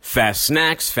Fast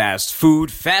snacks, fast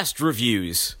food, fast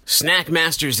reviews. Snack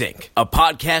Masters Inc., a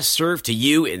podcast served to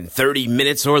you in 30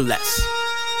 minutes or less.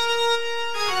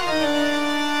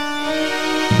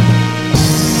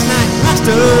 Snack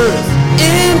Masters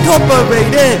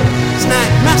Incorporated.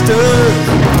 Snack Masters.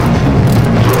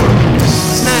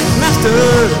 Snack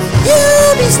Masters.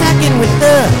 You'll be snacking with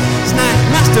the Snack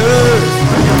Masters.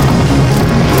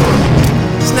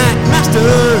 Snack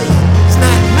Masters.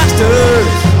 Snack Masters.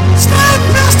 Snack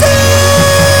Masters!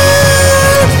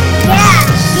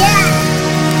 Yeah.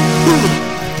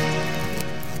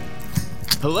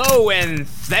 Hello and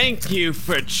thank you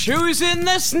for choosing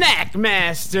the Snack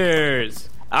Masters.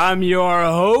 I'm your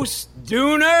host,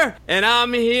 Dooner, and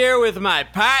I'm here with my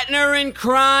partner in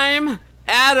crime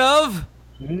out of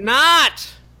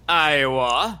not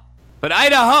Iowa, but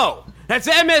Idaho. That's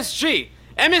MSG.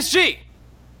 MSG,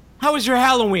 how was your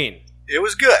Halloween? It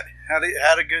was good. Had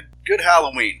a good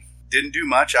Halloween. Didn't do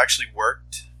much. Actually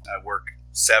worked. I work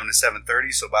 7 to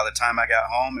 7:30. So by the time I got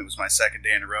home, it was my second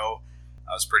day in a row.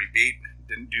 I was pretty beat.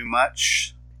 Didn't do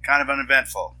much. Kind of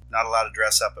uneventful. Not a lot of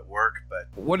dress up at work, but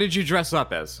What did you dress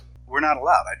up as? we're not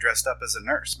allowed. I dressed up as a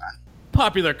nurse, man.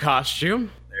 Popular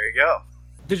costume. There you go.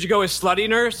 Did you go as slutty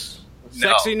nurse? No.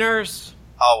 Sexy nurse?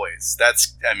 Always. I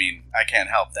can't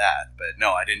help that. But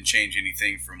no, I didn't change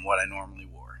anything from what I normally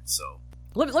wore. So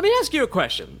Let me ask you a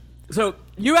question. So,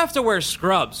 you have to wear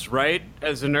scrubs, right,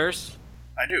 as a nurse?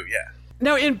 I do, yeah.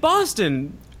 Now, in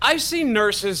Boston, I've seen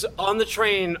nurses on the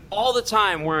train all the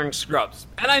time wearing scrubs.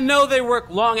 And I know they work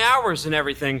long hours and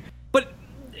everything, but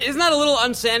isn't that a little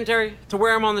unsanitary to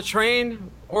wear them on the train?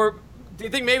 Or do you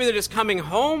think maybe they're just coming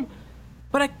home?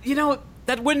 But,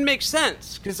 that wouldn't make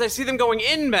sense, because I see them going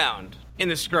inbound in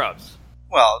the scrubs.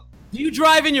 Well, Do you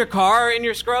drive in your car in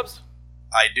your scrubs?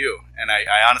 I do, and I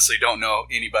honestly don't know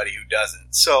anybody who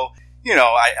doesn't. So,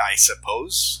 I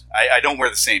suppose I don't wear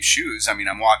the same shoes. I mean,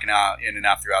 I'm walking out in and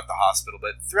out throughout the hospital,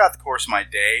 but throughout the course of my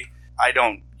day, I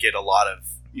don't get a lot of,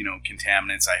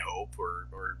 contaminants, I hope,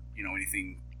 or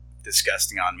anything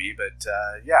disgusting on me. But,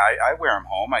 I wear them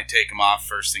home. I take them off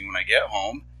first thing when I get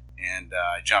home, and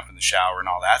I jump in the shower and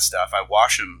all that stuff. I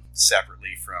wash them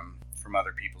separately from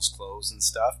other people's clothes and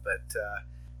stuff. But,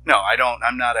 no, I don't.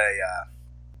 I'm not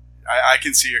I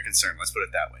can see your concern. Let's put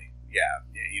it that way. Yeah,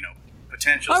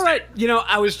 potential. All right,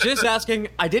 I was just asking.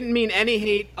 I didn't mean any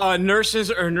hate on nurses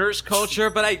or nurse culture,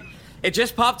 but it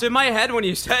just popped in my head when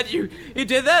you said you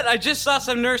did that. I just saw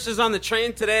some nurses on the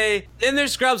train today in their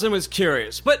scrubs and was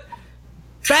curious. But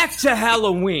back to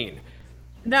Halloween.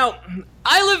 Now,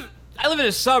 I live in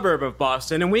a suburb of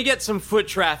Boston, and we get some foot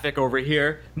traffic over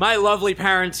here. My lovely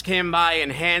parents came by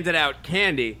and handed out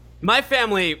candy. My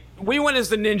family, we went as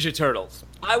the Ninja Turtles.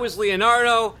 I was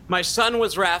Leonardo, my son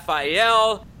was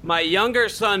Raphael, my younger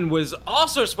son was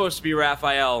also supposed to be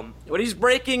Raphael, but he's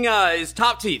breaking his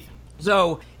top teeth.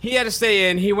 So he had to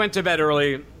stay in, he went to bed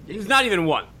early. He's not even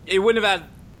one. He wouldn't have had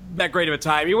that great of a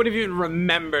time. He wouldn't have even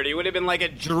remembered. He would have been like a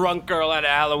drunk girl at a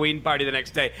Halloween party the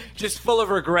next day, just full of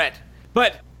regret.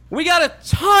 But we got a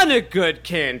ton of good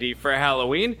candy for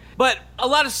Halloween, but a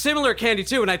lot of similar candy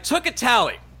too, and I took a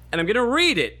tally, and I'm gonna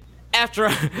read it after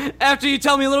you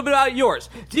tell me a little bit about yours.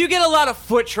 Do you get a lot of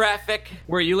foot traffic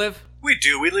where you live? We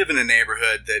do. We live in a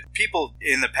neighborhood that people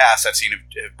in the past I've seen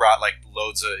have brought like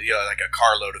loads of, like a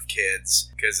carload of kids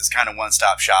because it's kind of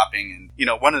one-stop shopping.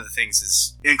 And, one of the things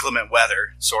is inclement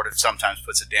weather sort of sometimes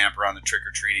puts a damper on the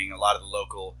trick-or-treating. A lot of the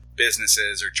local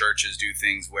businesses or churches do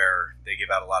things where they give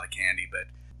out a lot of candy, but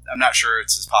I'm not sure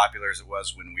it's as popular as it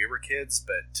was when we were kids.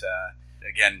 But,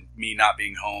 again, me not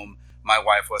being home, my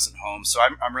wife wasn't home, so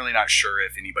I'm really not sure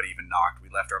if anybody even knocked. We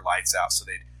left our lights out, so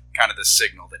they'd kind of the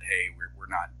signal that, hey, we're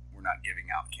not giving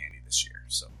out candy this year.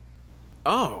 So,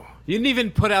 Oh, you didn't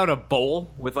even put out a bowl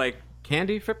with like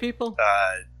candy for people?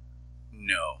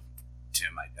 No,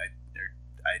 Tim, I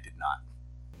did not.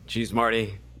 Jeez,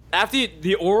 Marty. After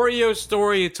the Oreo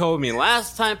story you told me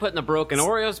last time, putting the broken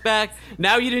Oreos back,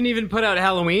 now you didn't even put out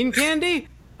Halloween candy?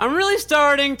 I'm really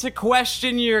starting to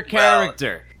question your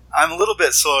character. Well, I'm a little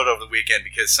bit slowed over the weekend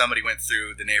because somebody went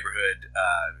through the neighborhood,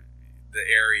 the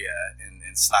area,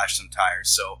 and slashed some tires.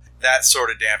 So that sort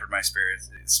of dampened my spirits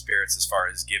as far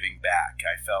as giving back.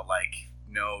 I felt like,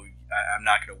 no, I'm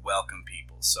not going to welcome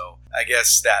people. So I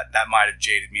guess that might have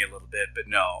jaded me a little bit, but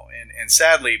no. And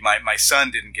sadly, my son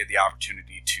didn't get the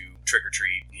opportunity to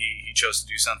trick-or-treat. He chose to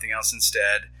do something else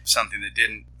instead, something that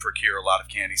didn't procure a lot of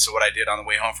candy. So what I did on the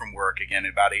way home from work, again,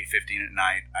 at about 8:15 at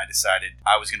night, I decided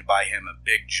I was going to buy him a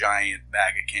big, giant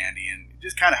bag of candy and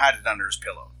just kind of hide it under his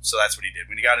pillow. So that's what he did.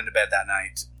 When he got into bed that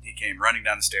night, he came running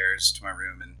down the stairs to my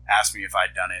room and asked me if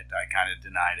I'd done it. I kind of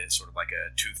denied it, sort of like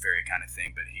a tooth fairy kind of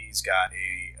thing. But he's got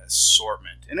a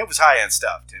assortment, and it was high end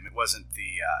stuff, Tim. It wasn't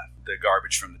the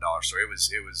garbage from the dollar store. It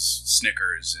was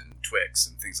Snickers and Twix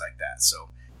and things like that. So.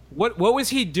 What was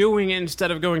he doing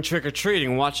instead of going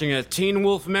trick-or-treating? Watching a Teen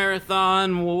Wolf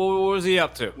marathon? What was he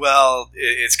up to? Well,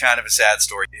 it's kind of a sad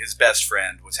story. His best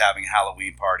friend was having a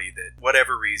Halloween party that,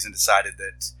 whatever reason, decided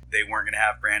that they weren't going to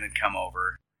have Brandon come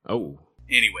over. Oh.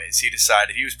 Anyways, he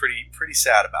decided, he was pretty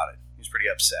sad about it. He was pretty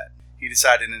upset. He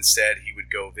decided instead he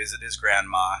would go visit his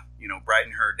grandma,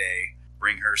 brighten her day,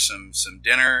 bring her some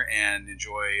dinner, and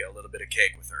enjoy a little bit of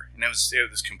cake with her. And it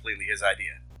was completely his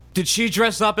idea. Did she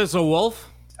dress up as a wolf?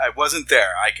 I wasn't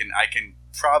there. I can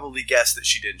probably guess that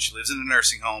she didn't. She lives in a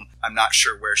nursing home. I'm not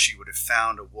sure where she would have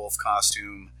found a wolf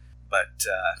costume, but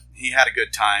he had a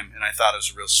good time, and I thought it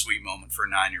was a real sweet moment for a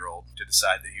 9-year-old to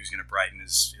decide that he was going to brighten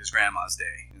his grandma's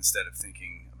day instead of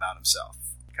thinking about himself.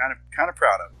 Kind of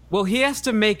proud of him. Well, he has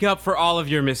to make up for all of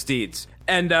your misdeeds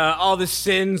and all the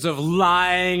sins of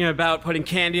lying about putting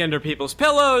candy under people's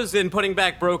pillows and putting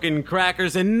back broken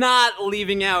crackers and not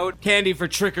leaving out candy for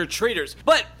trick-or-treaters.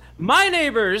 But my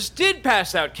neighbors did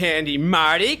pass out candy,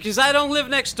 Marty, because I don't live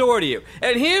next door to you.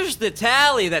 And here's the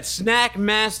tally that Snack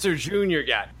Master Jr.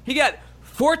 got. He got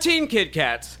 14 Kit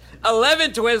Kats,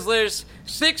 11 Twizzlers,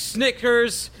 6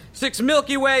 Snickers, 6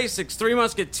 Milky Way, 6 Three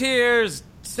Musketeers,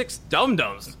 6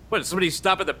 Dum-Dums. What, did somebody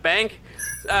stop at the bank?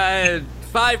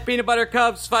 5 Peanut Butter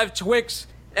Cups, 5 Twix,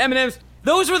 M&M's.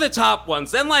 Those were the top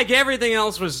ones. Then, everything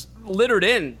else was littered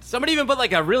in. Somebody even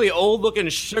put, a really old-looking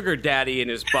sugar daddy in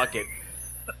his bucket.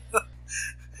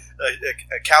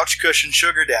 A couch cushion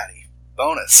sugar daddy.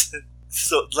 Bonus.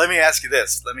 So let me ask you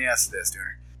this,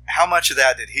 Dooner. How much of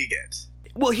that did he get?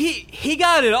 Well, he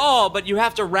got it all, but you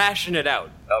have to ration it out.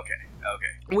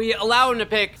 Okay. We allow him to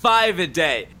pick 5 a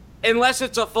day, unless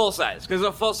it's a full size, because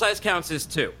a full size counts as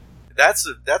 2. That's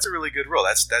a really good rule.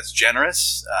 That's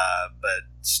generous, but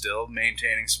still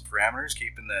maintaining some parameters,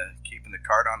 keeping the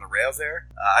cart on the rails there.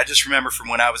 I just remember from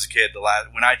when I was a kid,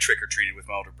 when I trick or treated with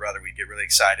my older brother, we'd get really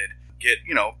excited, get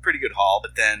pretty good haul.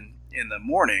 But then in the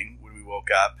morning when we woke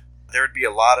up, there would be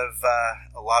a lot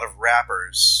of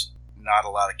wrappers, not a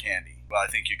lot of candy. Well, I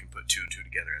think you can put 2 and 2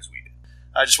 together as we did.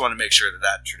 I just wanted to make sure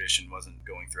that tradition wasn't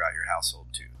going throughout your household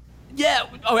too. Yeah,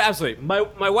 oh, absolutely.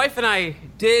 My wife and I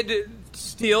did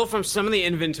steal from some of the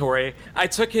inventory. I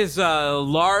took his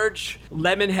large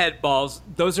lemon head balls.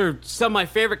 Those are some of my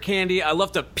favorite candy. I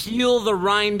love to peel the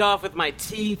rind off with my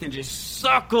teeth and just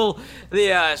suckle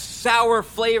the sour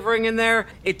flavoring in there.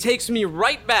 It takes me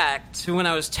right back to when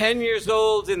I was 10 years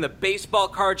old in the baseball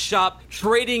card shop,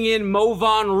 trading in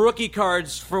Movon rookie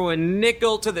cards for a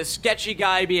nickel to the sketchy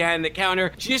guy behind the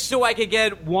counter, just so I could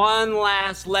get one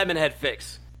last lemon head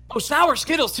fix. Oh, sour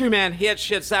Skittles too, man. He had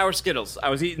sour Skittles. I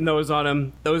was eating those on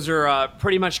him. Those are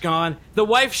pretty much gone. The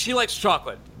wife, she likes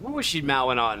chocolate. What was she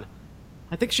mowing on?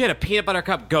 I think she had a peanut butter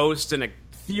cup ghost and a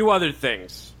few other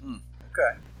things.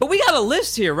 Okay. But we got a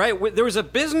list here, right? There was a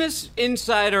Business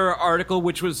Insider article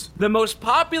which was the most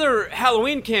popular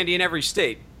Halloween candy in every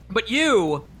state. But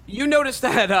you noticed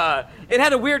that it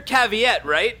had a weird caveat,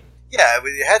 right? Yeah,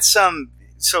 it had some...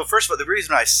 So first of all, the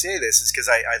reason I say this is because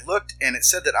I looked and it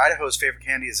said that Idaho's favorite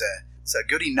candy is a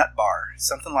Goody Nut Bar,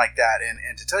 something like that.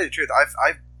 And to tell you the truth,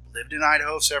 I've lived in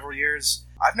Idaho several years.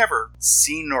 I've never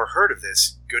seen nor heard of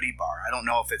this Goody Bar. I don't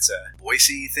know if it's a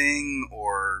Boise thing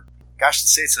or, gosh, the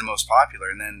state's the most popular.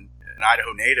 And then an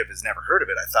Idaho native has never heard of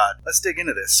it. I thought, let's dig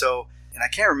into this. So, and I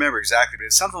can't remember exactly, but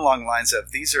it's something along the lines of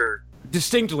these are...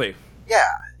 Distinctly. Yeah.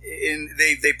 And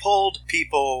they polled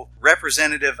people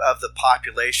representative of the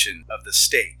population of the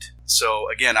state. So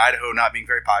again, Idaho not being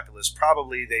very populous,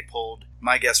 probably they polled,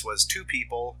 my guess was 2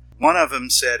 people. One of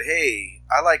them said, hey,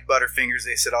 I like Butterfingers.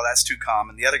 They said, oh, that's too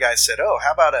common. The other guy said, oh,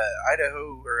 how about a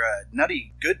Idaho or a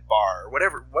Nutty Good Bar or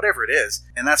whatever it is.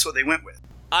 And that's what they went with.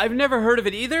 I've never heard of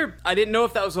it either. I didn't know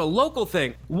if that was a local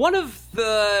thing. One of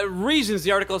the reasons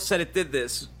the article said it did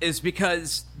this is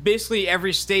because basically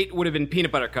every state would have been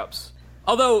peanut butter cups.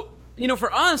 Although,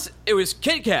 for us, it was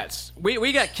Kit Kats.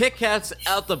 We got Kit Kats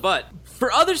out the butt.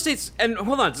 For other states, and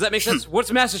hold on, does that make sense?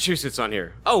 What's Massachusetts on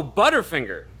here? Oh,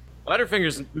 Butterfinger.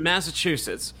 Butterfinger's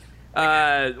Massachusetts.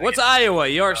 What's Iowa,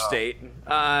 your state?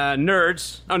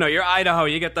 Nerds. Oh no, you're Idaho.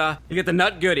 You get the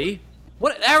Nut Goody.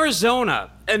 What,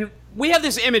 Arizona? And we have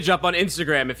this image up on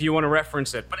Instagram if you want to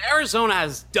reference it. But Arizona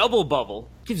has Double Bubble.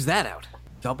 Gives that out.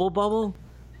 Double Bubble?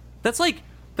 That's like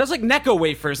Necco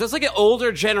wafers. That's like an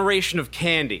older generation of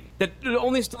candy that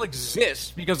only still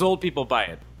exists because old people buy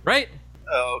it, right?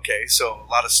 Oh, okay. So a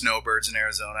lot of snowbirds in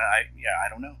Arizona. I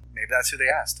don't know. Maybe that's who they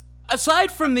asked.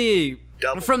 Aside from the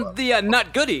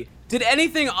Nut Goody, did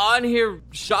anything on here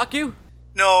shock you?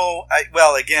 No,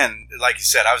 well, again, like you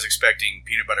said, I was expecting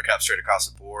peanut butter cups straight across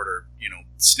the board, or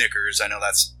Snickers. I know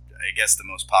that's, I guess, the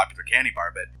most popular candy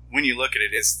bar, but when you look at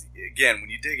it, it's, again, when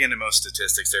you dig into most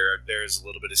statistics, there's a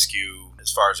little bit of skew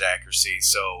as far as accuracy.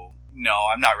 So no,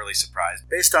 I'm not really surprised.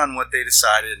 Based on what they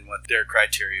decided and what their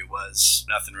criteria was,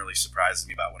 nothing really surprises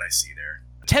me about what I see there.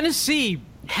 Tennessee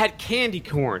had candy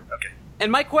corn. Okay.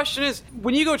 And my question is,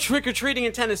 when you go trick-or-treating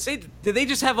in Tennessee, do they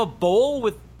just have a bowl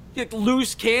with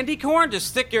loose candy corn to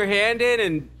stick your hand in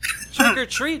and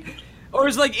trick-or-treat? Or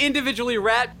is it like individually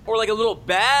wrapped, or like a little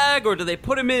bag, or do they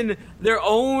put them in their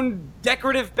own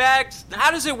decorative bags?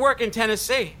 How does it work in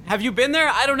Tennessee? Have you been there?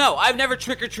 I don't know. I've never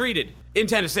trick-or-treated in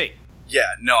Tennessee. Yeah,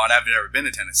 no, and I've never been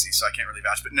to Tennessee, so I can't really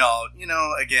vouch. But no,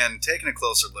 again, taking a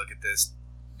closer look at this,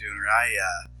 Dooner,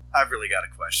 I've really got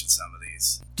to question some of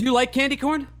these. Do you like candy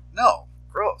corn? No,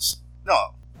 gross.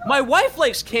 No. My wife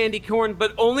likes candy corn,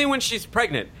 but only when she's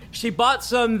pregnant. She bought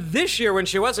some this year when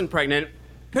she wasn't pregnant.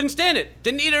 Couldn't stand it.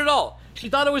 Didn't eat it at all. She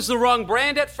thought it was the wrong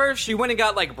brand at first. She went and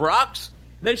got like Brock's.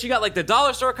 Then she got like the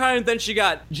dollar store kind. Then she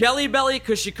got Jelly Belly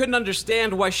because she couldn't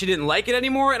understand why she didn't like it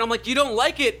anymore. And I'm like, you don't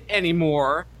like it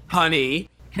anymore, honey,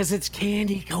 because it's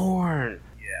candy corn.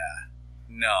 Yeah.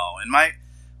 No. And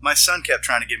my son kept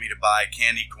trying to get me to buy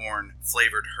candy corn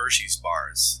flavored Hershey's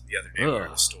bars the other day we were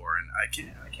in the store, and I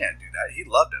can't do that. He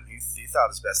loved them. He thought it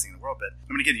was the best thing in the world. But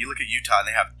I mean, again, you look at Utah and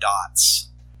they have dots.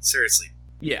 Seriously.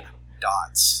 Yeah.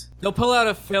 Dots. They'll pull out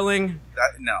a filling.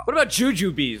 No. What about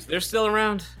jujubes? They're still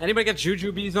around? Anybody got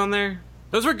jujubes on there?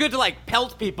 Those were good to like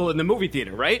pelt people in the movie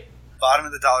theater, right? Bottom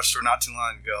of the dollar store not too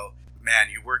long ago. Man,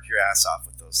 you work your ass off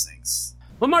with those things.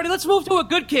 Well, Marty, let's move to a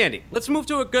good candy. Let's move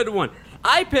to a good one.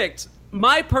 I picked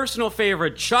my personal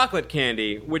favorite chocolate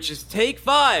candy, which is Take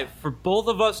 5, for both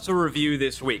of us to review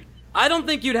this week. I don't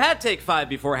think you'd had Take 5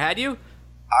 before, had you?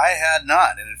 I had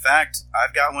not, and in fact,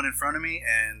 I've got one in front of me,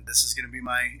 and this is going to be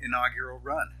my inaugural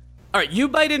run. All right, you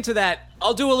bite into that.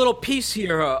 I'll do a little piece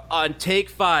here on Take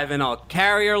 5, and I'll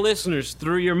carry our listeners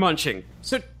through your munching.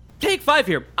 So, Take 5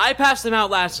 here. I passed them out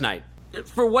last night.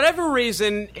 For whatever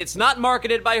reason, it's not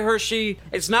marketed by Hershey.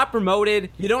 It's not promoted.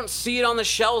 You don't see it on the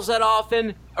shelves that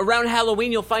often. Around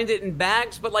Halloween, you'll find it in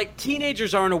bags, but like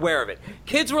teenagers aren't aware of it.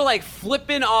 Kids were like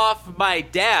flipping off my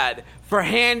dad for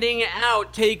handing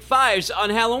out Take 5s on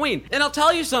Halloween. And I'll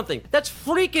tell you something, that's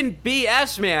freaking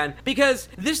BS, man, because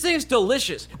this thing's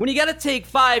delicious. When you get a Take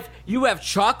 5, you have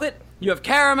chocolate, you have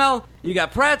caramel, you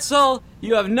got pretzel,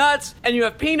 you have nuts, and you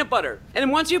have peanut butter.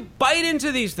 And once you bite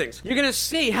into these things, you're gonna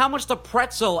see how much the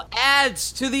pretzel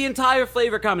adds to the entire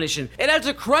flavor combination. It adds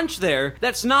a crunch there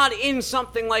that's not in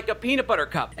something like a peanut butter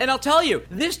cup. And I'll tell you,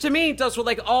 this to me does what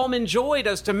like Almond Joy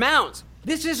does to Mounds.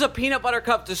 This is a peanut butter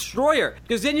cup destroyer,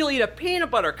 because then you'll eat a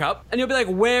peanut butter cup, and you'll be like,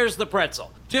 where's the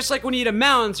pretzel? Just like when you eat a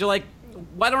Mounds, you're like,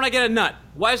 why don't I get a nut?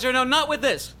 Why is there no nut with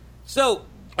this? So,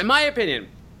 in my opinion,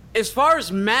 as far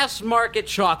as mass market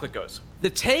chocolate goes, the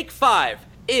Take 5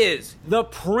 is the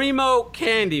primo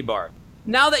candy bar.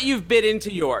 Now that you've bit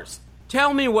into yours,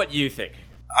 tell me what you think.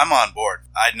 I'm on board.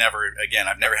 I've never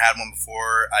had one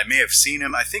before. I may have seen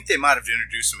them. I think they might have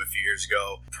introduced them a few years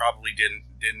ago. Probably didn't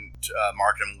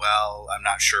market them well. I'm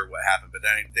not sure what happened, but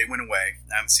then they went away.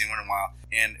 I haven't seen one in a while.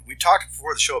 And we talked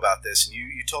before the show about this, and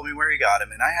you told me where you got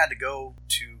them, and I had to go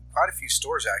to quite a few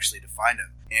stores actually to find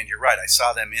them. And you're right. I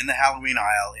saw them in the Halloween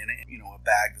aisle in a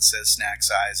bag that says snack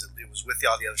size. It was with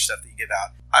all the other stuff that you give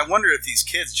out. I wonder if these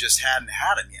kids just hadn't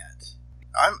had them yet.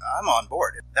 I'm on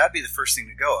board. That'd be the first thing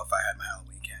to go if I had my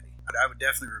Halloween candy. But I would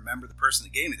definitely remember the person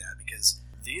that gave me that, because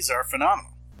these are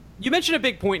phenomenal. You mentioned a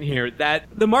big point here, that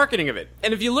the marketing of it.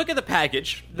 And if you look at the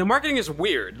package, the marketing is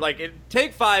weird. Like,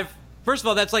 Take 5, first of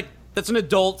all, that's an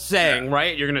adult saying, yeah.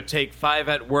 Right? You're going to take 5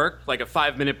 at work, like a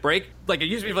 5-minute break. Like, it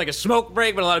used to be like a smoke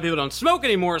break, but a lot of people don't smoke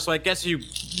anymore, so I guess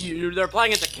they're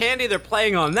applying it to candy, they're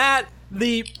playing on that.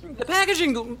 The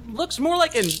packaging looks more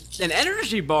like an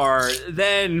energy bar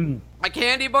than a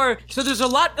candy bar. So there's a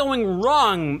lot going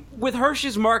wrong with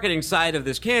Hershey's marketing side of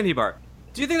this candy bar.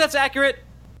 Do you think that's accurate?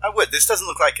 I would. This doesn't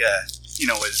look like a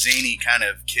zany kind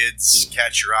of kids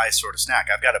catch your eye sort of snack.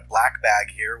 I've got a black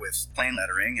bag here with plain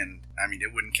lettering, and I mean,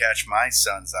 it wouldn't catch my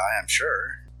son's eye, I'm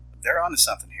sure. They're onto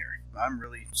something here. I'm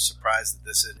really surprised that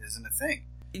this isn't a thing.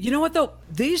 You know what, though?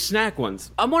 These snack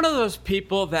ones, I'm one of those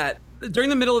people that during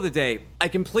the middle of the day, I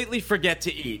completely forget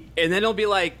to eat. And then it'll be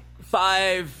like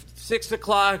 5, 6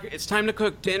 o'clock. It's time to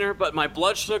cook dinner, but my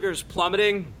blood sugar is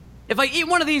plummeting. If I eat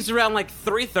one of these around like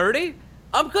 3:30,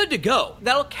 I'm good to go.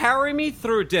 That'll carry me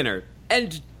through dinner.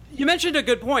 And you mentioned a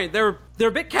good point. They're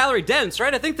a bit calorie dense,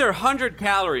 right? I think they're 100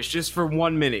 calories just for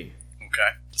one mini. Okay.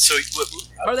 So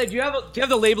are they? Do you have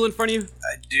the label in front of you?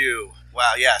 I do.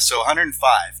 Wow. Yeah. So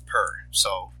 105 per.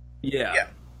 So Yeah.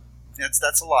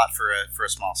 That's a lot for a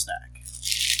small snack.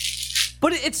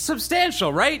 But it's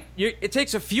substantial, right? It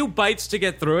takes a few bites to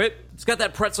get through it. It's got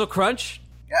that pretzel crunch.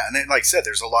 Yeah, and then, like I said,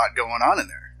 there's a lot going on in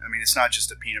there. I mean, it's not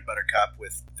just a peanut butter cup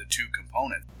with the two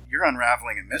components. You're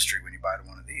unraveling a mystery when you bite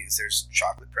one of these. There's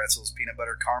chocolate pretzels, peanut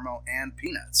butter, caramel, and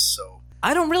peanuts. So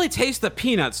I don't really taste the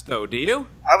peanuts, though, do you?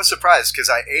 I was surprised because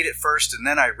I ate it first and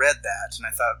then I read that and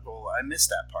I thought, well, I missed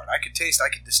that part. I could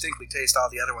distinctly taste all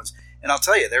the other ones. And I'll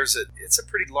tell you, it's a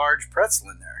pretty large pretzel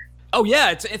in there. Oh,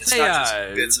 yeah, it's not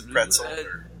just bits of pretzel.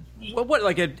 What,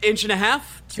 like an 1.5 inch,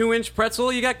 2-inch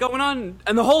pretzel you got going on?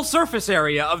 And the whole surface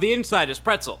area of the inside is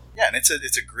pretzel. Yeah, and it's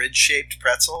a grid-shaped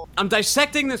pretzel. I'm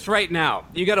dissecting this right now.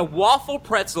 You got a waffle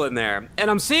pretzel in there,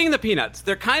 and I'm seeing the peanuts.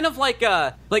 They're kind of like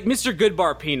Mr.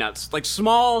 Goodbar peanuts, like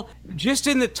small, just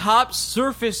in the top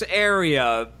surface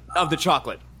area of the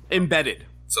chocolate, embedded.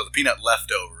 So the peanut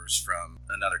leftovers from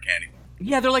another candy bar.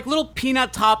 Yeah, they're like little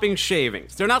peanut topping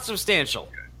shavings. They're not substantial.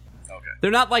 Okay.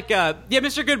 They're not like,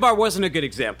 Mr. Goodbar wasn't a good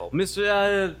example.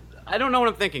 I don't know what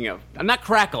I'm thinking of. I'm not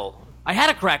Crackle. I had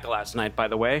a Crackle last night, by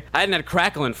the way. I hadn't had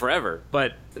Crackle in forever,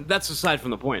 but that's aside from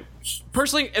the point.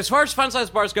 Personally, as far as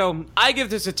fun-sized bars go, I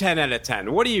give this a 10 out of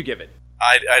 10. What do you give it?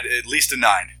 I'd at least a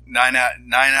 9. 9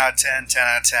 out of 10, 10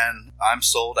 out of 10. I'm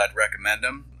sold. I'd recommend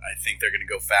them. I think they're going to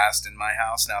go fast in my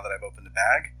house now that I've opened the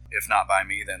bag. If not by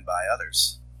me, then by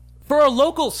others. For a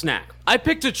local snack, I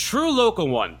picked a true local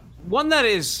one. One that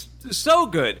is so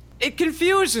good. It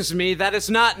confuses me that it's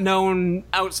not known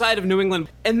outside of New England,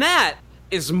 and that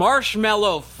is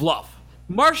marshmallow fluff.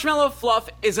 Marshmallow fluff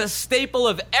is a staple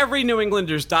of every New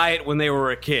Englander's diet when they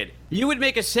were a kid. You would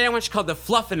make a sandwich called the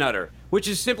Fluffinator, which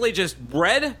is simply just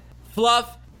bread,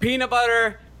 fluff, peanut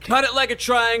butter, cut it like a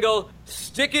triangle,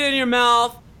 stick it in your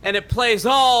mouth, and it plays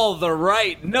all the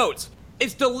right notes.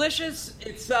 It's delicious.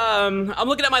 I'm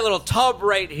looking at my little tub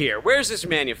right here. Where's this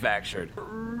manufactured?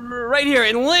 Right here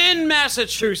in Lynn,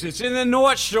 Massachusetts, in the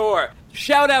North Shore.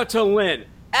 Shout out to Lynn.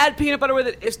 Add peanut butter with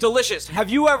it. It's delicious. Have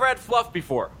you ever had fluff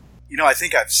before? You know, I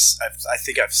think I've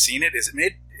seen it. Is it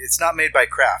made? It's not made by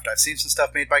Kraft. I've seen some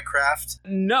stuff made by Kraft.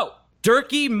 No.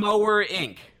 Durkee Mower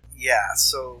Inc. Yeah.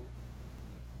 So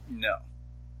no.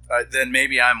 Then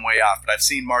maybe I'm way off, but I've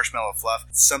seen marshmallow fluff.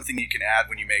 It's something you can add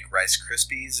when you make Rice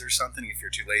Krispies or something if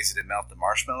you're too lazy to melt the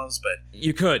marshmallows, but...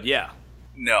 You could, yeah.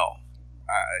 No.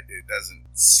 It doesn't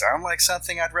sound like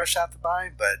something I'd rush out to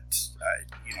buy, but,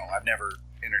 I've never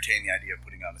entertained the idea of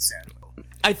putting on a sandwich.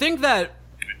 I think that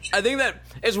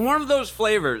it's one of those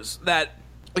flavors that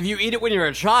if you eat it when you're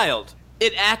a child,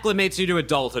 it acclimates you to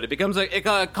adulthood. It becomes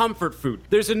a comfort food.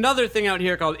 There's another thing out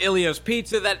here called Ilios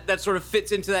Pizza that sort of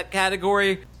fits into that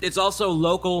category. It's also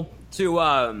local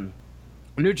to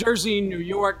New Jersey, New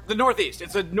York, the Northeast.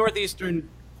 It's a Northeastern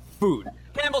food.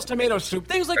 Campbell's tomato soup,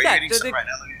 things like that. Are you eating some right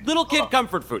now? Little kid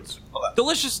comfort foods.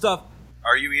 Delicious stuff.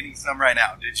 Are you eating some right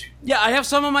now? Did you? Yeah, I have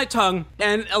some on my tongue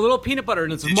and a little peanut butter,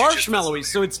 and it's marshmallowy,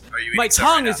 so it's my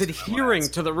tongue is adhering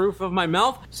to the roof of my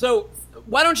mouth. So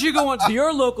why don't you go on to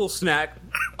your local snack?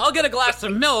 I'll get a glass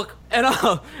of milk, and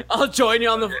I'll join you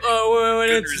on the when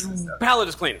its palate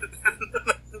is clean.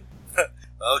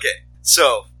 Okay,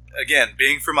 so again,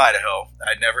 being from Idaho,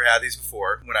 I'd never had these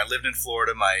before. When I lived in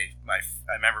Florida,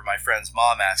 I remember my friend's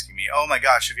mom asking me, "Oh my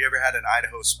gosh, have you ever had an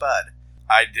Idaho Spud?"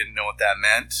 I didn't know what that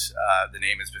meant. The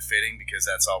name is befitting because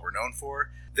that's all we're known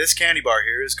for. This candy bar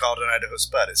here is called an Idaho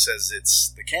Spud. It says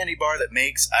it's the candy bar that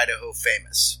makes Idaho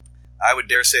famous. I would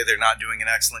dare say they're not doing an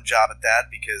excellent job at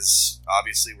that because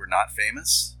obviously we're not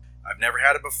famous. I've never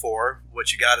had it before.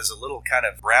 What you got is a little kind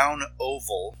of brown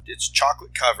oval. It's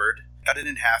chocolate covered. Cut it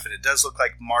in half and it does look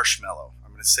like marshmallow.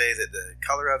 I'm going to say that the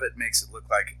color of it makes it look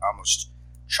like almost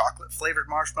chocolate flavored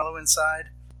marshmallow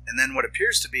inside. And then what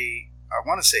appears to be, I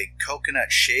want to say,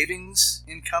 coconut shavings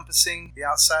encompassing the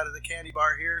outside of the candy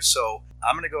bar here. So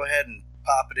I'm going to go ahead and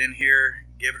pop it in here,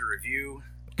 give it a review.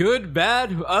 Good,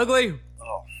 bad, ugly?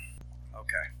 Oh,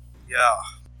 okay. Yeah.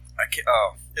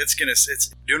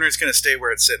 Dooner's going to stay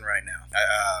where it's sitting right now.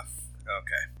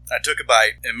 Okay. I took a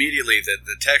bite. Immediately,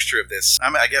 the texture of this,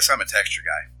 I guess I'm a texture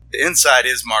guy. The inside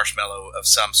is marshmallow of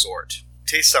some sort.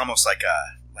 Tastes almost like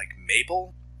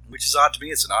maple, which is odd to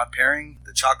me. It's an odd pairing.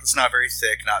 The chocolate's not very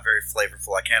thick, not very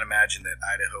flavorful. I can't imagine that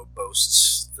Idaho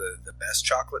boasts the best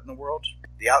chocolate in the world.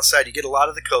 The outside, you get a lot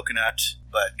of the coconut,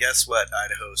 but guess what,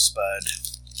 Idaho Spud?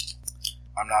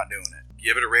 I'm not doing it.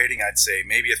 Give it a rating, I'd say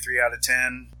maybe a 3 out of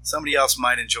 10. Somebody else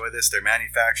might enjoy this. They're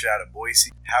manufactured out of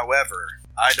Boise. However,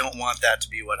 I don't want that to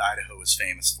be what Idaho is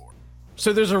famous for.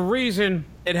 So there's a reason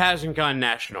it hasn't gone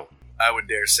national. I would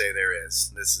dare say there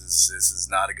is. This is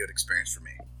not a good experience for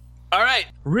me. All right,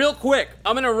 real quick,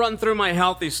 I'm going to run through my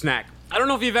healthy snack. I don't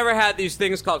know if you've ever had these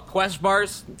things called Quest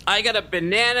bars. I got a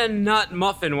banana nut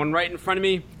muffin, one right in front of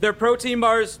me. They're protein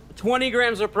bars, 20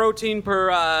 grams of protein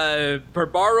per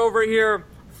bar over here,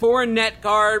 4 net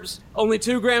carbs, only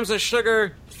 2 grams of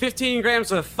sugar, 15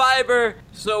 grams of fiber.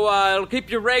 So it'll keep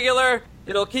you regular,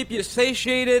 it'll keep you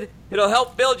satiated, it'll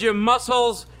help build your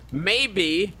muscles,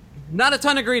 maybe. Not a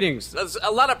ton of greetings. There's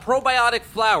a lot of probiotic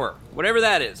flour, whatever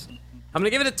that is. I'm gonna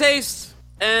give it a taste,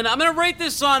 and I'm gonna rate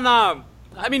this on,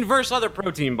 versus other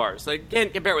protein bars. I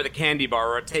can't compare it with a candy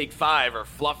bar or a Take 5 or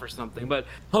Fluff or something, but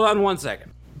hold on one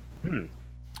second.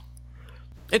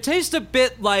 It tastes a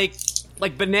bit like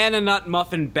banana nut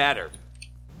muffin batter.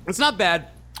 It's not bad.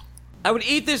 I would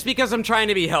eat this because I'm trying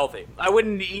to be healthy. I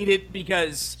wouldn't eat it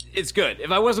because it's good.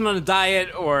 If I wasn't on a diet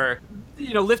or,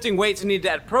 lifting weights and needed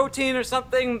to add protein or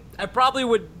something, I probably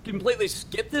would completely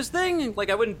skip this thing. Like,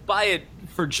 I wouldn't buy it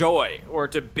for joy or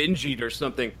to binge eat or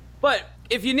something. But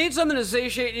if you need something to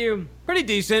satiate you, pretty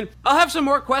decent. I'll have some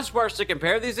more Quest bars to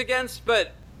compare these against,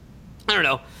 but I don't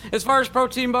know. As far as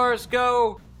protein bars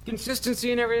go,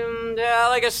 consistency and everything, yeah,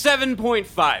 like a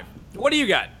 7.5. What do you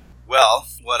got? Well,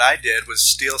 what I did was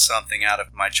steal something out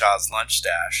of my child's lunch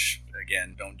stash.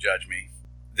 Again, don't judge me.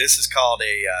 This is called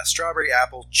a strawberry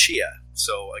apple chia.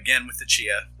 So again, with the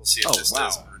chia, we'll see if this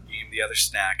doesn't redeem the other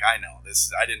snack. I know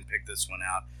I didn't pick this one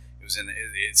out.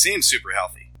 It seems super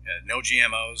healthy. No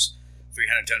GMOs,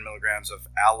 310 milligrams of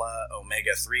ALA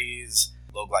omega 3s,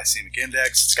 low glycemic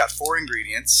index. It's got 4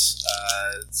 ingredients: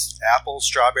 it's apple,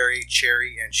 strawberry,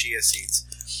 cherry, and chia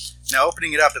seeds. Now,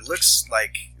 opening it up, it looks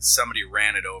like somebody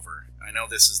ran it over. I know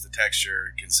this is the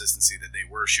texture consistency that they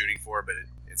were shooting for, but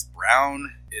it's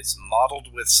brown. It's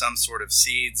mottled with some sort of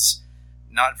seeds.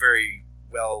 Not very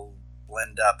well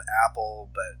blend up apple,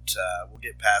 but we'll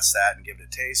get past that and give it a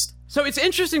taste. So it's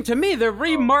interesting to me, they're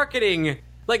remarketing,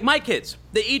 like my kids,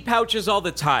 they eat pouches all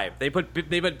the time. They put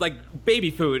like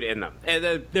baby food in them.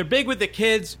 And they're big with the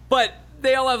kids, but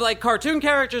they all have like cartoon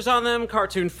characters on them,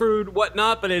 cartoon food,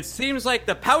 whatnot, but it seems like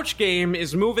the pouch game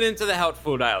is moving into the health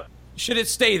food aisle. Should it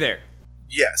stay there?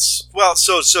 Yes. Well,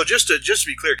 so just to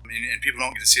be clear, and people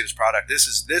don't get to see this product, this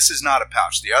is not a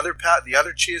pouch. The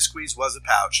other Chia Squeeze was a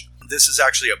pouch. This is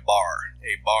actually a bar.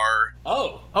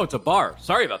 Oh, it's a bar.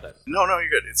 Sorry about that. No, you're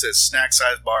good. It's a snack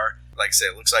size bar. Like I say,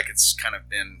 it looks like it's kind of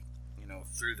been,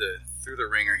 through the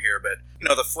ringer here. But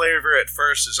the flavor at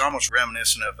first is almost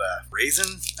reminiscent of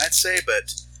raisin, I'd say,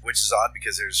 but which is odd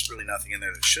because there's really nothing in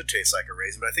there that should taste like a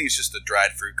raisin. But I think it's just the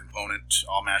dried fruit component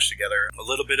all mashed together. A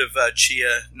little bit of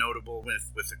chia notable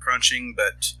with the crunching,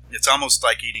 but it's almost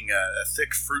like eating a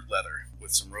thick fruit leather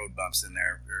with some road bumps in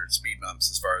there, or speed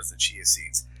bumps as far as the chia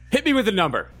seeds. Hit me with a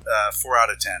number. 4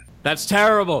 out of 10. That's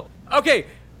terrible. Okay,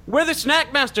 we're the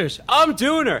Snack Masters. I'm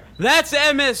Dooner. That's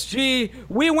MSG.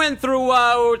 We went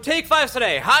through Take 5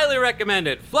 today. Highly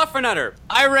recommended. Fluffernutter.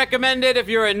 I recommend it if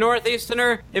you're a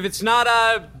Northeasterner. If it's not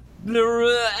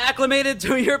acclimated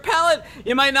to your palate,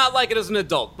 you might not like it as an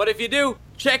adult. But if you do,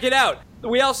 check it out.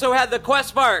 We also had the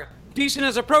Quest bar. Decent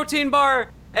as a protein bar.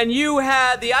 And you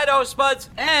had the Idaho Spuds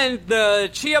and the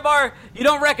Chia bar. You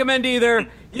don't recommend either.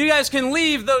 You guys can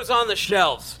leave those on the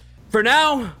shelves. For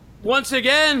now, once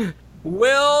again,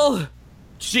 we'll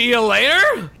see you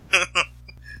later.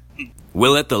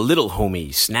 We'll let the little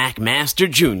homie, Snack Master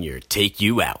Jr., take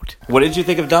you out. What did you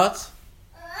think of dots?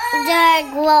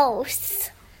 They're gross.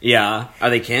 Yeah. Are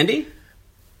they candy?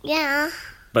 Yeah.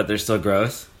 But they're still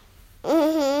gross?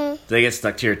 Mm-hmm. Do they get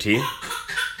stuck to your teeth?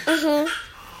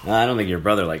 Mm-hmm. I don't think your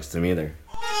brother likes them either.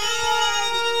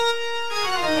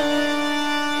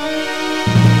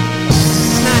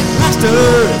 Snack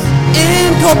Masters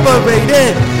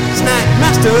Incorporated. Snack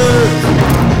Masters.